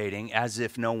operating as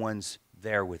if no one's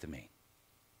there with me.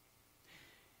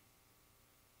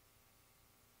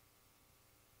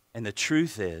 And the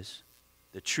truth is,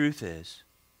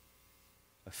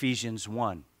 Ephesians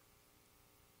 1,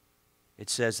 it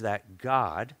says that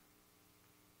God,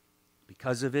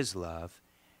 because of His love,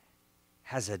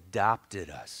 has adopted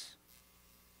us.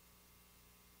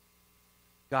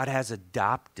 God has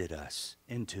adopted us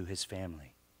into His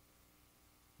family.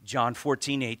 John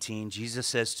 14:18, Jesus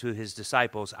says to His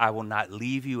disciples, I will not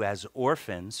leave you as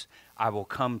orphans, I will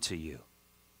come to you.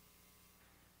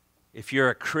 If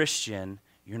you're a Christian,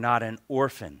 you're not an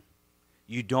orphan.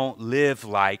 You don't live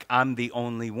like I'm the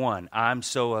only one. I'm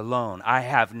so alone. I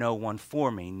have no one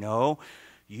for me. No,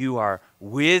 you are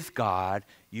with God.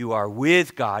 You are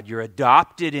with God. You're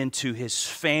adopted into His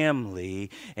family.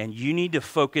 And you need to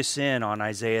focus in on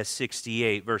Isaiah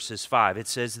 68, verses 5. It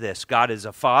says this, God is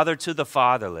a father to the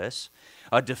fatherless,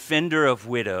 a defender of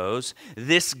widows.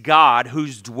 This God,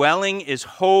 whose dwelling is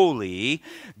holy,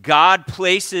 God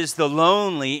places the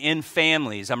lonely in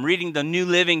families. I'm reading the New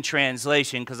Living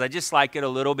Translation because I just like it a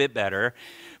little bit better.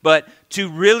 But to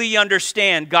really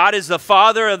understand, God is the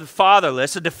father of the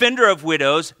fatherless, a defender of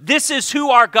widows. This is who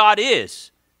our God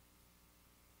is.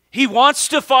 He wants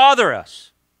to father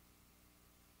us.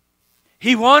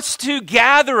 He wants to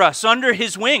gather us under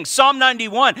His wings. Psalm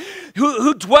 91,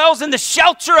 who dwells in the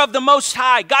shelter of the Most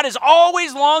High. God is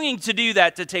always longing to do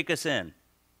that, to take us in.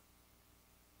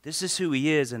 This is who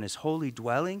He is in His holy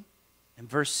dwelling. In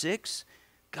verse 6,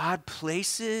 God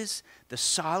places the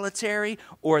solitary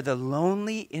or the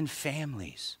lonely in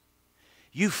families.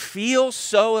 You feel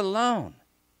so alone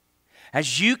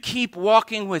as you keep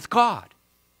walking with God.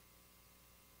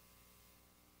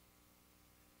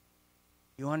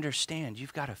 You understand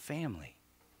you've got a family.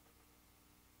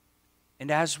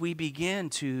 And as we begin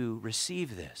to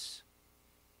receive this,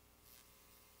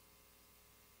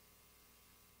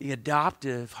 the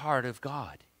adoptive heart of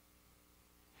God,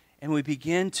 and we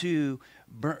begin to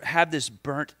have this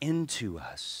burnt into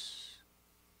us,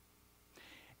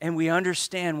 and we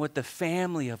understand what the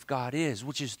family of God is,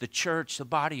 which is the church, the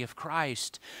body of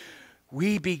Christ,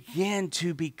 we begin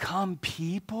to become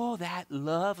people that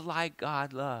love like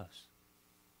God loves.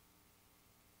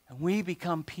 And we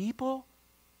become people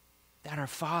that are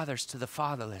fathers to the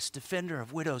fatherless, defender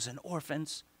of widows and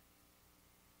orphans,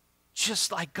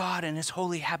 just like God in His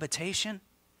holy habitation.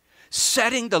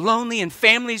 setting the lonely in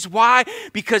families. Why?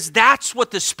 Because that's what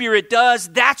the Spirit does.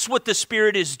 That's what the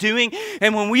Spirit is doing.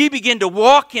 And when we begin to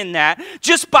walk in that,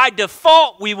 just by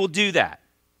default, we will do that.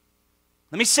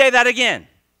 Let me say that again.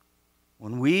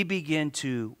 When we begin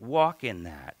to walk in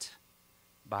that,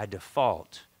 by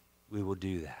default, we will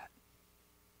do that.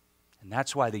 And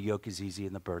that's why the yoke is easy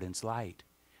and the burden's light,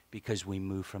 because we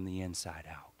move from the inside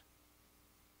out.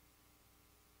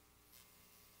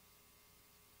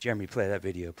 Jeremy, play that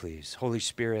video, please. Holy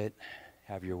Spirit,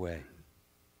 have your way.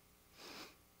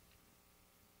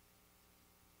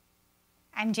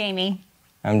 I'm Jamie.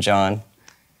 I'm John.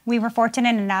 We were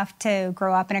fortunate enough to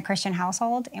grow up in a Christian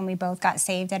household, and we both got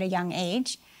saved at a young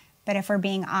age. But if we're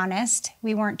being honest,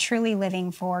 we weren't truly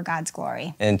living for God's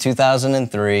glory. In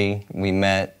 2003, we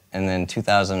met, and then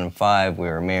 2005, we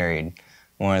were married.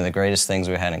 One of the greatest things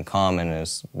we had in common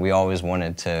is we always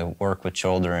wanted to work with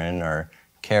children or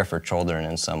care for children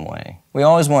in some way. We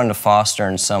always wanted to foster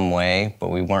in some way, but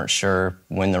we weren't sure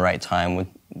when the right time would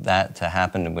that to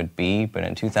happen would be. But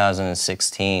in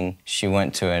 2016, she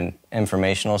went to an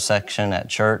informational section at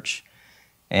church,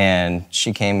 and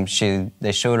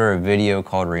they showed her a video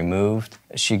called Removed.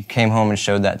 She came home and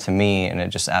showed that to me, and it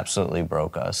just absolutely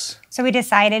broke us. So we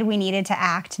decided we needed to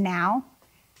act now.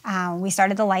 We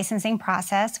started the licensing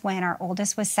process when our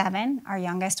oldest was 7, our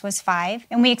youngest was 5,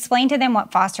 and we explained to them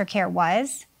what foster care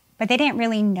was, but they didn't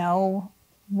really know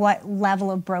what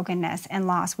level of brokenness and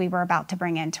loss we were about to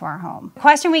bring into our home. The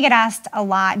question we get asked a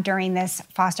lot during this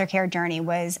foster care journey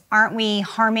was, aren't we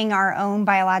harming our own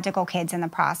biological kids in the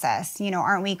process?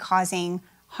 Aren't we causing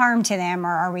harm to them,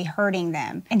 or are we hurting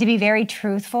them? And to be very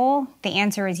truthful, the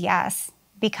answer is yes,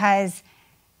 because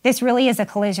this really is a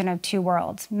collision of two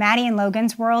worlds. Maddie and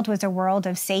Logan's world was a world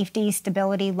of safety,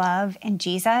 stability, love, and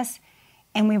Jesus.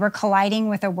 And we were colliding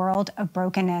with a world of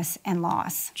brokenness and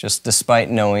loss. Just despite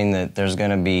knowing that there's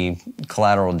going to be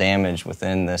collateral damage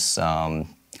within this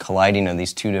colliding of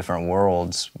these two different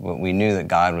worlds, we knew that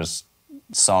God was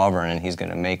sovereign and he's going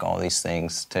to make all these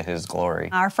things to his glory.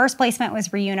 Our first placement was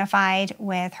reunified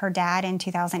with her dad in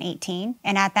 2018.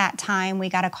 And at that time, we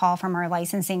got a call from our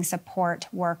licensing support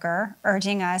worker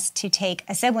urging us to take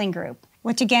a sibling group,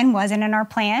 which again wasn't in our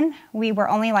plan. We were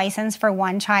only licensed for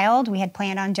one child. We had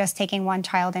planned on just taking one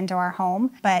child into our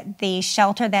home, but the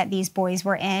shelter that these boys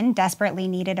were in desperately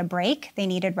needed a break. They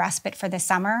needed respite for the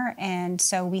summer, and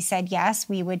so we said yes,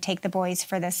 we would take the boys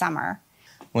for the summer.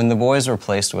 When the boys were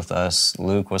placed with us,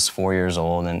 Luke was 4 years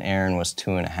old and Aaron was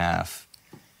 2.5.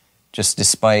 Just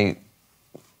despite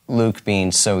Luke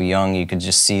being so young, you could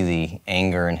just see the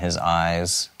anger in his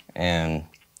eyes, and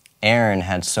Aaron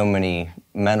had so many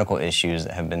medical issues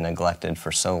that have been neglected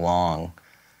for so long.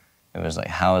 It was like,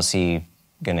 how is he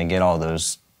going to get all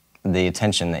the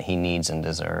attention that he needs and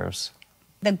deserves?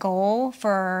 The goal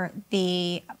for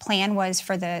the plan was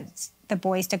for the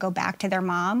boys to go back to their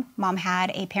mom. Mom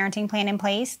had a parenting plan in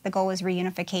place. The goal was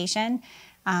reunification,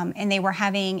 and they were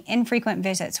having infrequent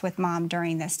visits with mom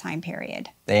during this time period.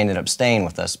 They ended up staying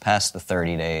with us past the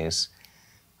 30 days.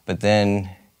 But then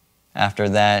after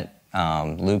that,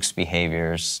 Luke's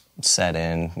behaviors set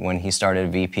in when he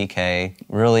started VPK.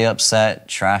 Really upset,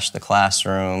 trashed the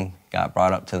classroom, got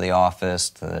brought up to the office,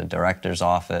 to the director's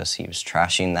office. He was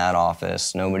trashing that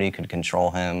office. Nobody could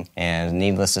control him. And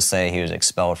needless to say, he was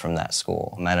expelled from that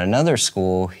school. At another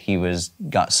school, he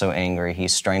got so angry, he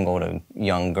strangled a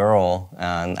young girl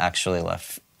and actually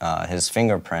left his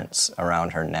fingerprints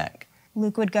around her neck.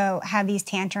 Luke would go have these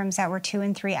tantrums that were 2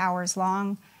 and 3 hours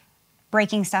long,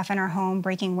 breaking stuff in our home,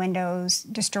 breaking windows,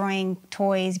 destroying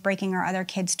toys, breaking our other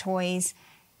kids' toys,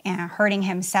 and hurting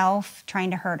himself, trying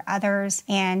to hurt others.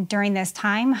 And during this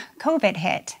time, COVID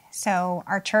hit. So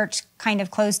our church kind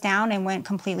of closed down and went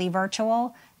completely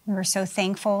virtual. We were so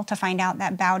thankful to find out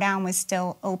that Bow Down was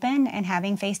still open and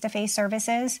having face-to-face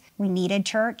services. We needed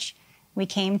church. We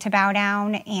came to Bow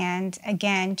Down, and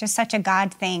again, just such a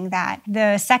God thing that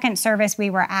the second service we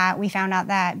were at, we found out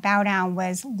that Bow Down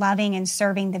was loving and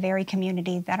serving the very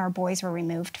community that our boys were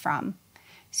removed from.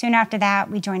 Soon after that,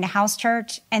 we joined a house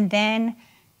church, and then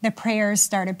the prayers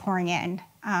started pouring in.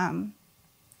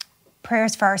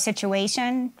 Prayers for our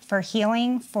situation, for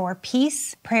healing, for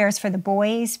peace, prayers for the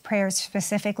boys, prayers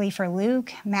specifically for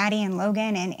Luke, Maddie and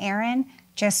Logan and Aaron,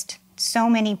 just so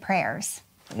many prayers.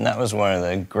 And that was one of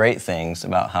the great things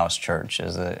about house church,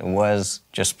 is that it was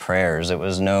just prayers. It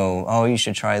was no, oh, you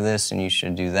should try this and you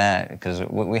should do that, because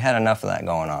we had enough of that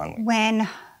going on. When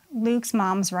Luke's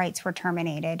mom's rights were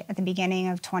terminated at the beginning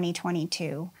of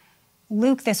 2022,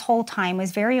 Luke, this whole time,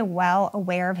 was very well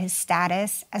aware of his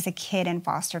status as a kid in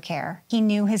foster care. He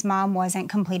knew his mom wasn't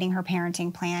completing her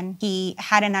parenting plan. He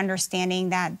had an understanding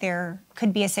that there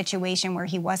could be a situation where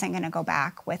he wasn't going to go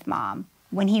back with mom.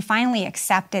 When he finally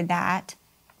accepted that,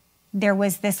 there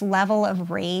was this level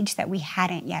of rage that we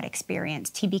hadn't yet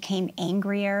experienced. He became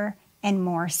angrier and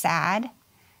more sad.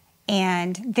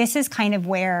 And this is kind of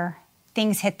where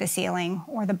things hit the ceiling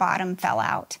or the bottom fell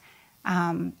out.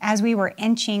 As we were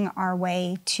inching our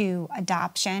way to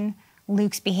adoption,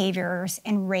 Luke's behaviors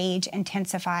and rage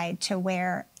intensified to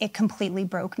where it completely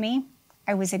broke me.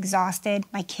 I was exhausted.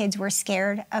 My kids were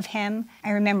scared of him.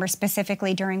 I remember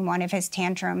specifically during one of his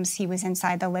tantrums, he was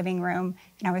inside the living room,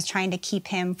 and I was trying to keep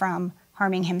him from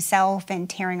harming himself and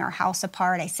tearing our house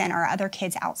apart. I sent our other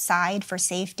kids outside for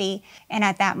safety. And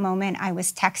at that moment, I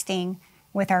was texting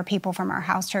with our people from our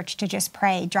house church to just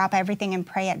pray, drop everything and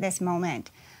pray at this moment.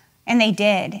 And they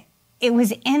did. It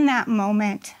was in that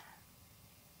moment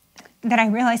that I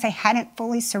realized I hadn't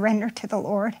fully surrendered to the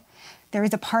Lord. There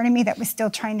was a part of me that was still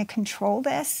trying to control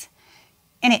this.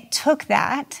 And it took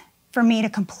that for me to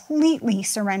completely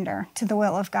surrender to the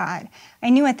will of God. I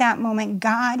knew at that moment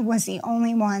God was the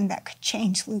only one that could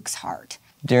change Luke's heart.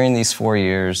 During these 4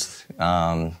 years,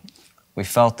 we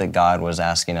felt that God was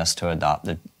asking us to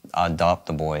adopt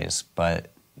the boys, but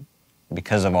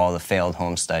because of all the failed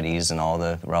home studies and all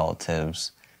the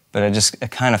relatives. But it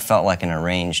kind of felt like an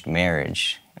arranged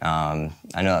marriage. I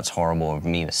know that's horrible of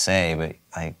me to say, but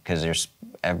because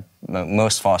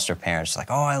most foster parents like,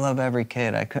 oh, I love every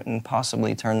kid. I couldn't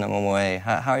possibly turn them away.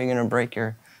 How are you going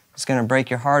to it's going to break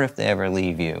your heart if they ever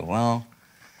leave you. Well,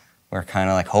 we're kind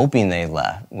of like hoping they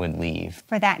would leave.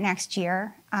 For that next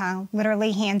year,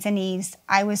 literally hands and knees,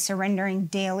 I was surrendering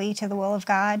daily to the will of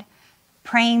God,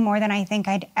 praying more than I think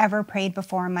I'd ever prayed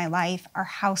before in my life. Our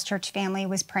house church family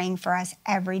was praying for us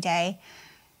every day.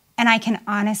 And I can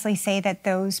honestly say that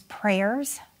those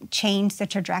prayers changed the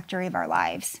trajectory of our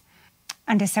lives.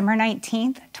 On December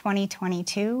 19th,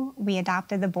 2022, we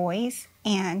adopted the boys,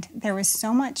 and there was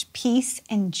so much peace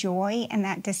and joy in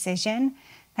that decision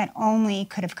that only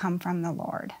could have come from the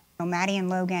Lord. Maddie and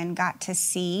Logan got to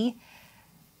see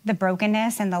the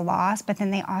brokenness and the loss, but then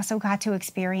they also got to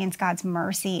experience God's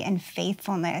mercy and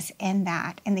faithfulness in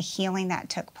that and the healing that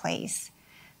took place.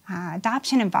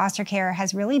 Adoption and foster care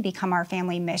has really become our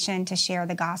family mission to share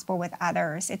the gospel with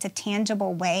others. It's a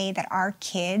tangible way that our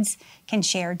kids can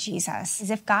share Jesus.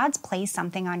 If God's placed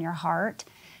something on your heart,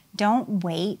 don't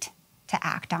wait to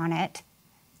act on it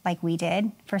like we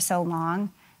did for so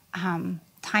long.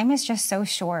 Time is just so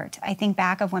short. I think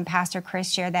back of when Pastor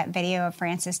Chris shared that video of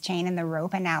Francis Chain and the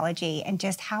rope analogy and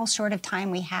just how short of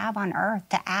time we have on earth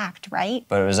to act, right?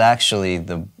 But it was actually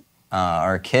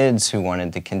our kids who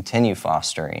wanted to continue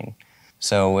fostering.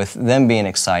 So with them being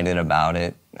excited about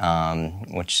it,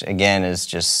 which again is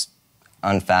just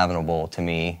unfathomable to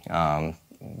me,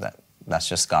 that's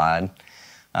just God,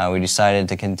 we decided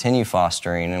to continue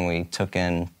fostering, and we took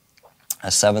in a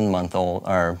 7-month-old,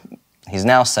 or he's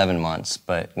now 7 months,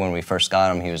 but when we first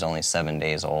got him, he was only 7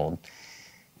 days old.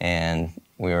 And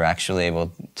we were actually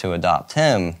able to adopt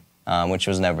him, which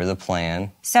was never the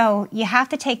plan. So you have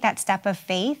to take that step of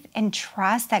faith and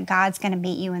trust that God's going to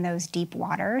meet you in those deep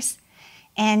waters.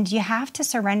 And you have to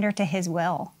surrender to his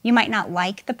will. You might not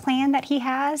like the plan that he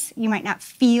has. You might not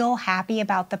feel happy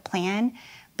about the plan.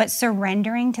 But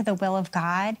surrendering to the will of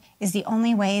God is the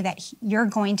only way that you're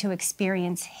going to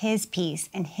experience his peace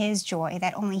and his joy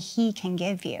that only he can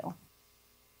give you.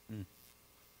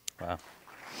 Wow.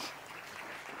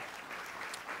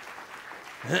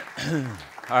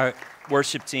 All right,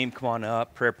 worship team, come on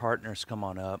up. Prayer partners, come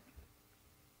on up.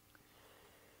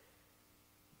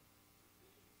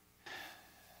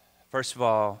 First of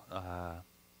all,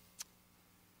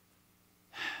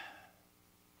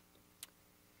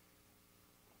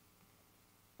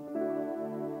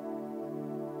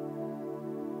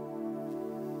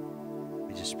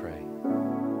 we just pray.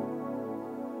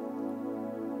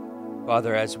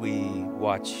 Father, as we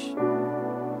watch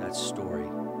that story,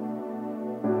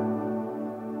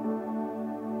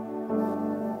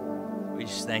 we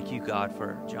just thank you, God,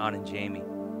 for John and Jamie.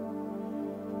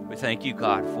 We thank you,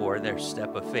 God, for their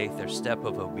step of faith, their step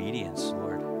of obedience,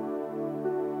 Lord.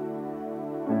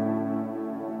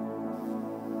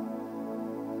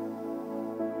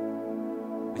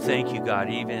 We thank you, God,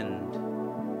 even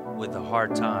with the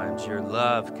hard times, your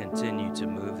love continued to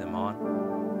move them on.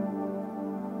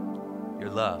 Your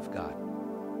love, God,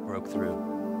 broke through.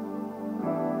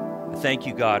 I thank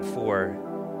you, God, for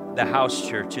the house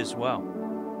church as well.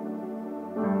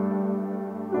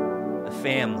 The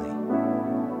family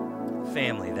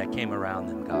that came around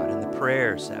them, God, and the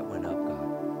prayers that went up, God.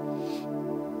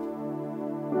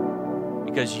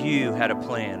 because you had a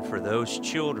plan for those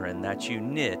children that you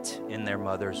knit in their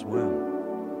mother's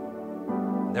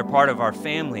womb. They're part of our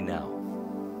family now.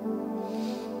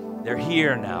 They're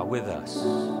here now with us.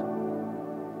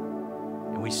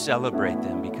 And we celebrate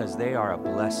them because they are a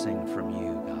blessing from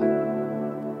you,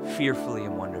 God, fearfully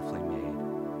and wonderfully made.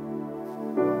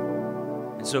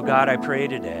 And so, God, I pray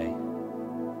today,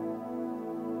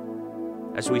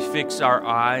 as we fix our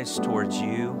eyes towards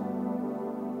you,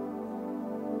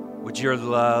 would your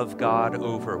love, God,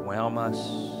 overwhelm us?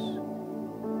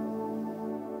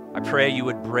 I pray you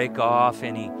would break off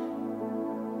any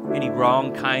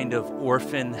wrong kind of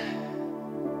orphan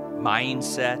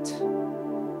mindset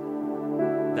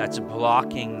that's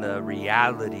blocking the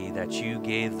reality that you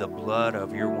gave the blood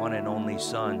of your one and only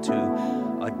Son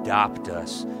to adopt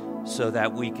us so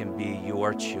that we can be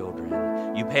your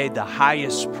children. You paid the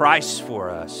highest price for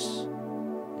us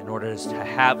in order to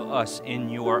have us in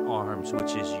your arms,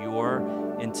 which is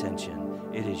your intention.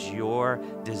 It is your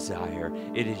desire.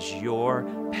 It is your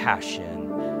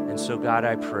passion. And so, God,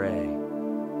 I pray,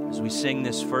 as we sing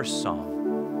this first song,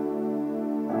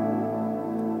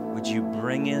 would you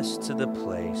bring us to the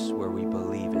place where we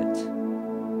believe it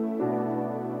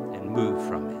and move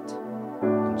from it.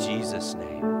 In Jesus'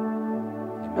 name,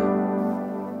 amen.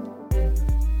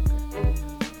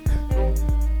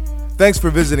 Thanks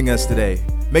for visiting us today.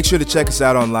 Make sure to check us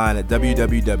out online at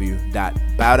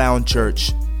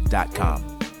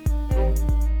www.bowdownchurch.com.